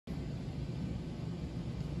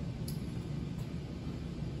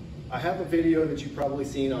I have a video that you've probably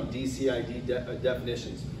seen on DCID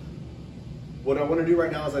definitions. What I want to do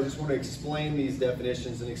right now is I just want to explain these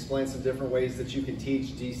definitions and explain some different ways that you can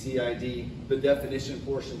teach DCID, the definition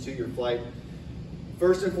portion to your flight.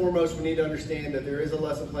 First and foremost, we need to understand that there is a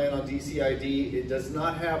lesson plan on DCID. It does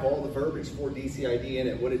not have all the verbiage for DCID in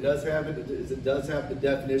it. What it does have is it does have the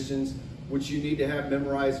definitions, which you need to have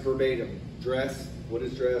memorized verbatim. Dress, what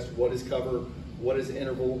is dress, what is cover, what is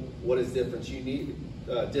interval, what is difference. You need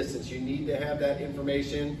distance. You need to have that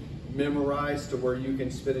information memorized to where you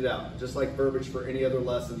can spit it out. Just like verbiage for any other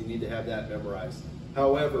lesson, you need to have that memorized.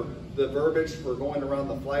 However, the verbiage for going around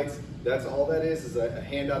the flights, that's all that is a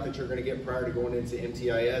handout that you're going to get prior to going into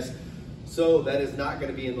MTIS. So that is not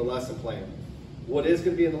going to be in the lesson plan. What is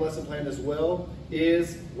going to be in the lesson plan as well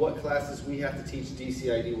is what classes we have to teach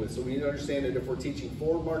DCID with. So we need to understand that if we're teaching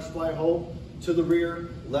forward march flight hold, to the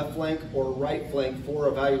rear, left flank, or right flank for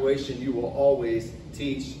evaluation, you will always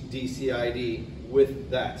teach DCID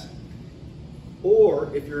with that.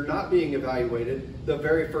 Or if you're not being evaluated, the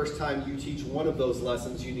very first time you teach one of those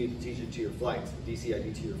lessons, you need to teach it to your flights,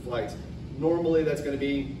 DCID to your flights. Normally that's going to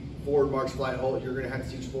be forward march flight hold. You're going to have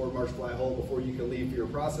to teach forward march flight hold before you can leave for your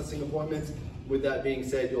processing appointments. With that being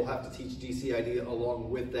said, you'll have to teach DCID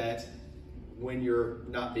along with that when you're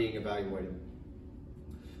not being evaluated.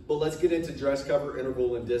 But let's get into dress, cover,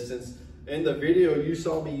 interval, and distance. In the video, you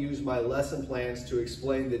saw me use my lesson plans to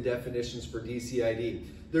explain the definitions for DCID.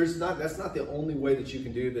 That's not the only way that you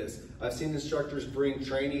can do this. I've seen instructors bring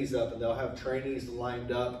trainees up and they'll have trainees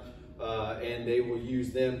lined up and they will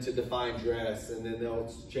use them to define dress, and then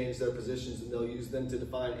they'll change their positions and they'll use them to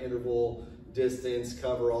define interval, distance,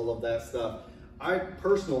 cover, all of that stuff. I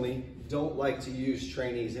personally don't like to use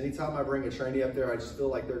trainees. Anytime I bring a trainee up there, I just feel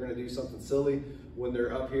like they're gonna do something silly when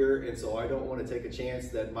they're up here, and so I don't want to take a chance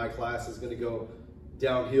that my class is going to go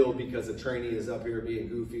downhill because a trainee is up here being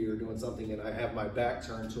goofy or doing something and I have my back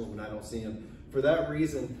turned to them and I don't see them. For that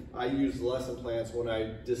reason, I use lesson plans when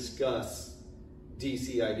I discuss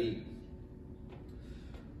DCID.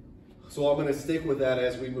 So I'm going to stick with that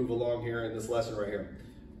as we move along here in this lesson right here.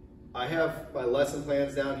 I have my lesson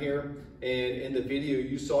plans down here, and in the video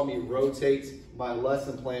you saw me rotate my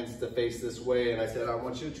lesson plans to face this way, and I said I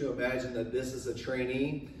want you to imagine that this is a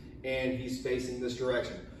trainee and he's facing this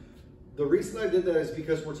direction. The reason I did that is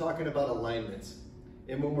because we're talking about alignment,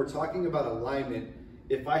 and when we're talking about alignment,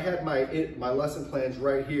 if I had my lesson plans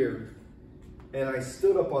right here and I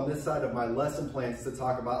stood up on this side of my lesson plans to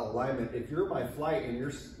talk about alignment, if you're my flight and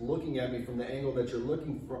you're looking at me from the angle that you're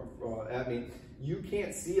looking at me, you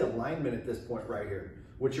can't see alignment at this point right here.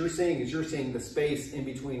 What you're seeing is you're seeing the space in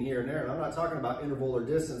between here and there. And I'm not talking about interval or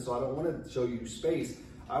distance, so I don't want to show you space.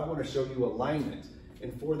 I want to show you alignment.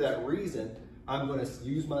 And for that reason, I'm going to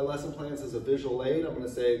use my lesson plans as a visual aid. I'm going to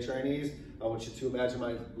say, trainees, I want you to imagine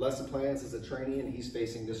my lesson plans as a trainee and he's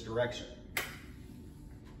facing this direction.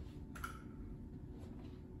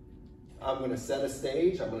 I'm going to set a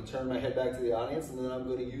stage, I'm going to turn my head back to the audience, and then I'm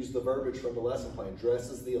going to use the verbiage from the lesson plan.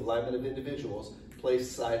 Dress is the alignment of individuals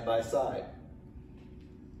placed side by side.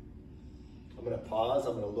 I'm going to pause,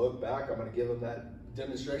 I'm going to look back, I'm going to give them that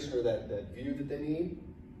demonstration or that view that they need.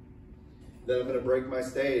 Then I'm going to break my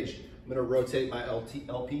stage. I'm going to rotate my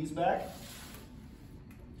LPs back.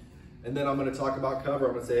 And then I'm going to talk about cover.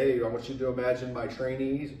 I'm going to say, hey, I want you to imagine my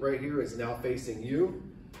trainees right here is now facing you.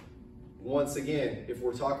 Once again, if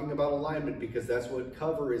we're talking about alignment, because that's what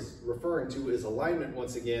cover is referring to, is alignment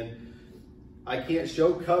once again, I can't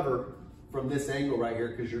show cover from this angle right here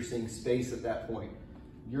because you're seeing space at that point.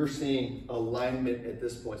 You're seeing alignment at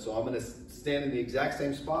this point. So I'm going to stand in the exact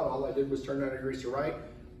same spot. All I did was turn 90 degrees to right,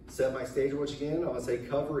 set my stage once again. I'm going to say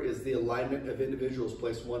cover is the alignment of individuals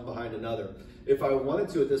placed one behind another. If I wanted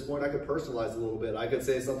to at this point, I could personalize a little bit. I could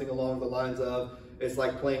say something along the lines of, it's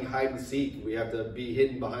like playing hide and seek. We have to be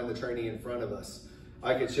hidden behind the trainee in front of us.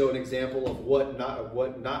 I could show an example of what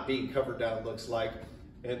not being covered down looks like,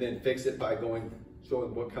 and then fix it by showing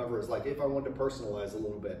what cover is like, if I wanted to personalize a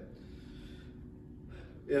little bit.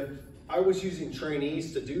 If I was using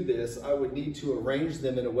trainees to do this, I would need to arrange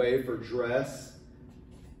them in a way for dress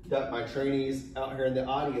that my trainees out here in the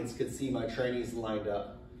audience could see my trainees lined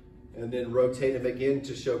up, and then rotate them again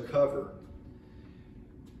to show cover.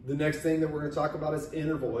 The next thing that we're going to talk about is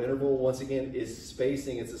interval. Interval, once again, is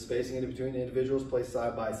spacing. It's the spacing in between individuals placed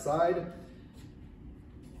side by side.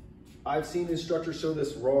 I've seen instructors show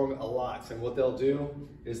this wrong a lot, and what they'll do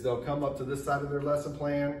is they'll come up to this side of their lesson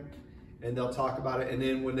plan and they'll talk about it, and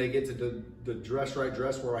then when they get to the dress right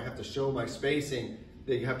dress where I have to show my spacing,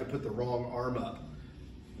 they have to put the wrong arm up,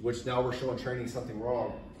 which now we're showing training something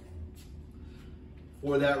wrong.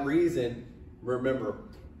 For that reason, remember,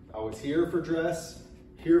 I was here for dress,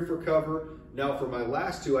 here for cover. Now for my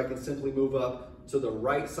last two, I can simply move up to the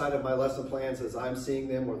right side of my lesson plans as I'm seeing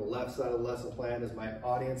them, or the left side of the lesson plan as my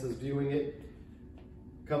audience is viewing it.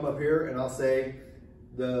 Come up here and I'll say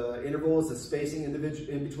the interval is the spacing in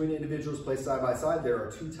between individuals placed side by side. There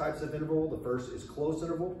are two types of interval. The first is close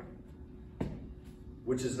interval,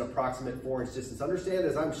 which is an approximate 4-inch distance. Understand,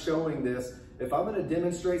 as I'm showing this, if I'm going to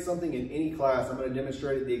demonstrate something in any class, I'm going to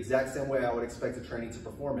demonstrate it the exact same way I would expect a trainee to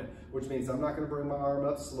perform it, which means I'm not going to bring my arm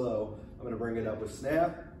up slow. I'm going to bring it up with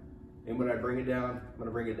snap, and when I bring it down, I'm going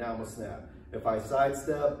to bring it down with snap. If I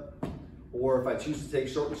sidestep, or if I choose to take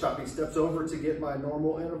short and chopping steps over to get my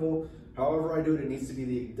normal interval, however I do it, it needs to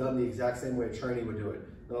be done the exact same way a trainee would do it.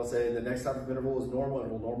 Then I'll say the next type of interval is normal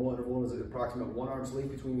interval. Normal interval is an approximate 1 arm's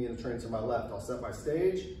length between me and the trainee to my left. I'll set my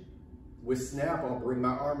stage. With snap, I'll bring my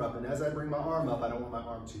arm up. And as I bring my arm up, I don't want my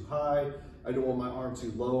arm too high. I don't want my arm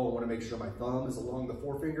too low. I want to make sure my thumb is along the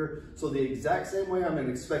forefinger. So the exact same way I'm going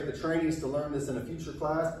to expect the trainees to learn this in a future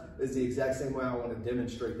class is the exact same way I want to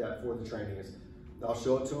demonstrate that for the trainees. I'll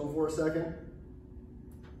show it to them for a second,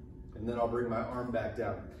 and then I'll bring my arm back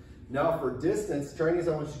down. Now for distance, trainees,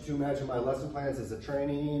 I want you to imagine my lesson plans as a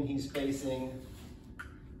trainee, and he's facing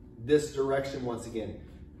this direction once again.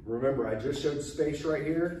 Remember, I just showed space right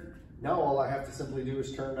here. Now all I have to simply do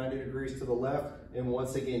is turn 90 degrees to the left, and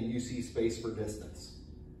once again, you see space for distance.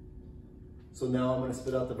 So now I'm going to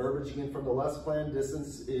spit out the verbiage again from the lesson plan.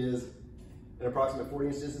 Distance is an approximate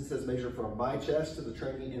 40-inch distance that's measured from my chest to the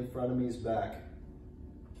trainee in front of me's back.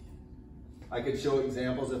 I could show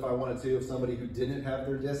examples if I wanted to of somebody who didn't have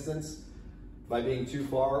their distance by being too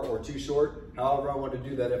far or too short. However I want to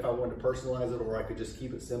do that, if I wanted to personalize it, or I could just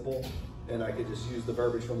keep it simple and I could just use the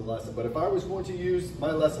verbiage from the lesson. But if I was going to use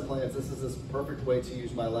my lesson plans, this is a perfect way to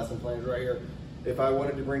use my lesson plans right here. If I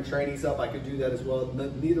wanted to bring trainees up, I could do that as well.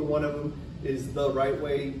 Neither one of them is the right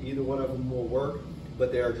way. Either one of them will work,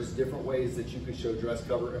 but they are just different ways that you could show dress,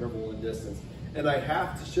 cover, interval, and distance. And I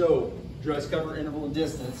have to show dress, cover, interval, and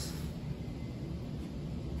distance,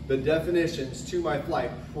 the definitions to my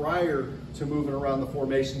flight prior to moving around the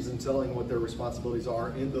formations and telling what their responsibilities are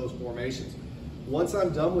in those formations. Once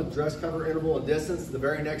I'm done with dress, cover, interval, and distance, the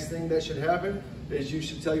very next thing that should happen is you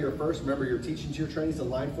should tell your first, remember you're teaching to your trainees a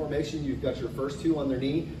line formation, you've got your first two on their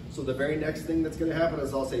knee. So the very next thing that's gonna happen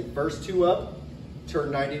is I'll say first two up,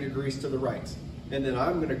 turn 90 degrees to the right. And then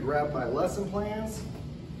I'm gonna grab my lesson plans,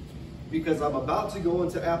 because I'm about to go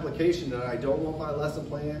into application and I don't want my lesson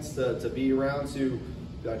plans to be around to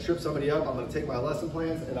trip somebody up. I'm going to take my lesson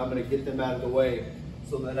plans and I'm going to get them out of the way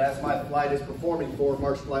so that as my flight is performing forward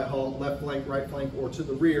march, flight, halt, left flank, right flank, or to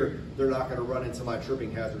the rear, they're not going to run into my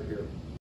tripping hazard here.